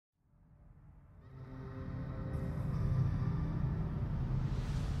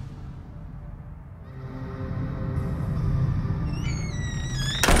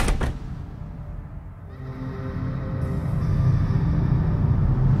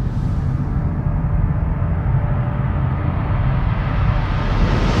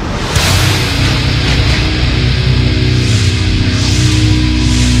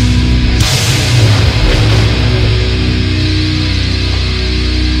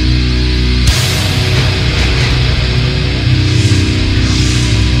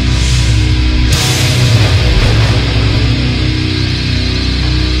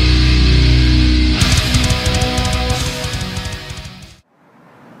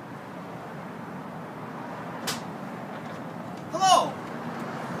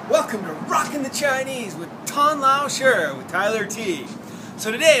welcome to Rockin' the Chinese with Tan Lao Shi with Tyler T. So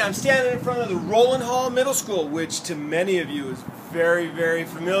today I'm standing in front of the Roland Hall Middle School, which to many of you is very, very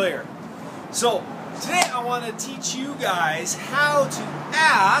familiar. So today I want to teach you guys how to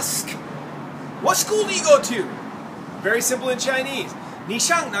ask, what school do you go to? Very simple in Chinese. 你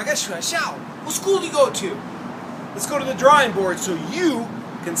上哪个学校? What school do you go to? Let's go to the drawing board so you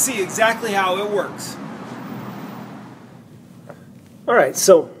can see exactly how it works. Alright,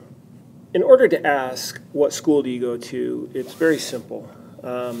 so in order to ask what school do you go to, it's very simple.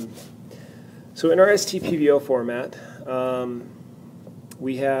 So in our STPVO format,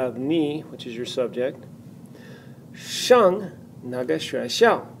 we have 你, which is your subject, 上哪个学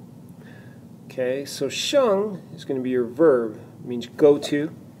校? Okay, so 上 is going to be your verb, it means go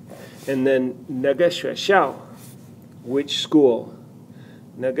to, and then 哪个学校, which school?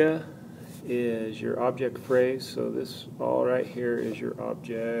 哪个 is your object phrase, so this all right here is your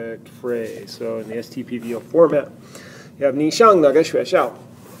object phrase. So in the STPVO format, you have 你上哪个学校?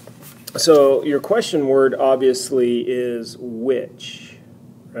 So your question word obviously is which,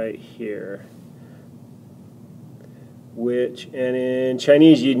 right here. Which, and in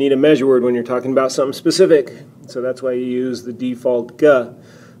Chinese you need a measure word when you're talking about something specific. So that's why you use the default 个,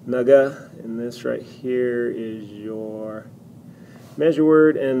 哪个, and this right here is your measure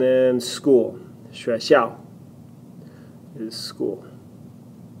word, and then school. 学校 is school.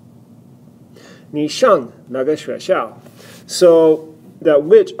 你上哪个学校? So that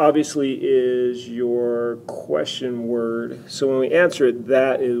which obviously is your question word. So when we answer it,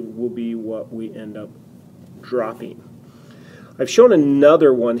 that will be what we end up dropping. I've shown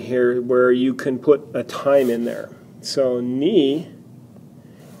another one here where you can put a time in there. So 你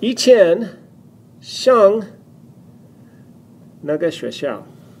以前上哪个学校?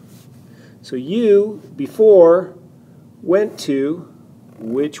 So you, before, went to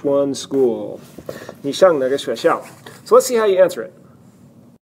which one school? 你上哪个学校? So let's see how you answer it.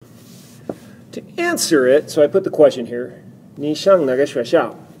 To answer it, so I put the question here, 你上哪个学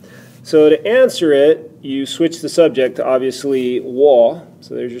校? So to answer it, you switch the subject to obviously 我,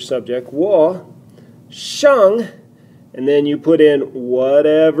 so there's your subject, 我上, and then you put in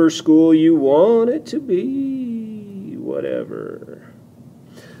whatever school you want it to be, whatever.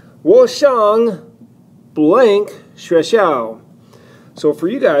 我上 blank 学校. So for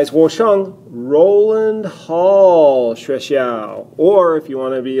you guys, 我上 Roland Hall 学校. Or if you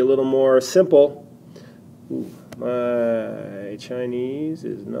want to be a little more simple, my Chinese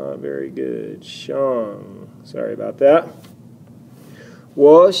is not very good. 上, sorry about that.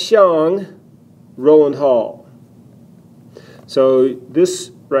 我上 Roland Hall. So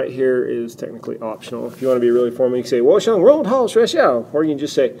this right here is technically optional. If you want to be really formal, you can say 我上 Roland Hall 学校, or you can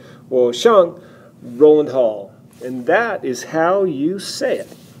just say 我上 Roland Hall. And that is how you say it.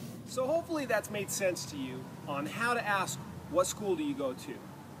 So hopefully that's made sense to you on how to ask what school do you go to.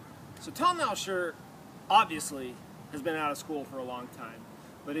 So Tan Lao Shi obviously has been out of school for a long time.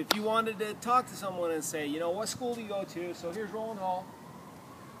 But if you wanted to talk to someone and say, you know, what school do you go to? So here's Roland Hall.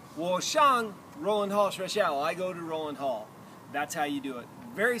 我上 Roland Hall 学校. I go to Roland Hall. That's how you do it.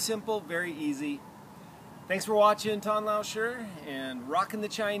 Very simple, very easy. Thanks for watching Tan Lao Shi and Rockin' the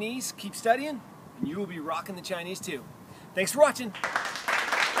Chinese. Keep studying, and you will be rocking the Chinese too. Thanks for watching.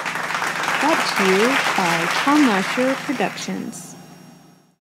 Brought to you by Tan Lao Shi Productions.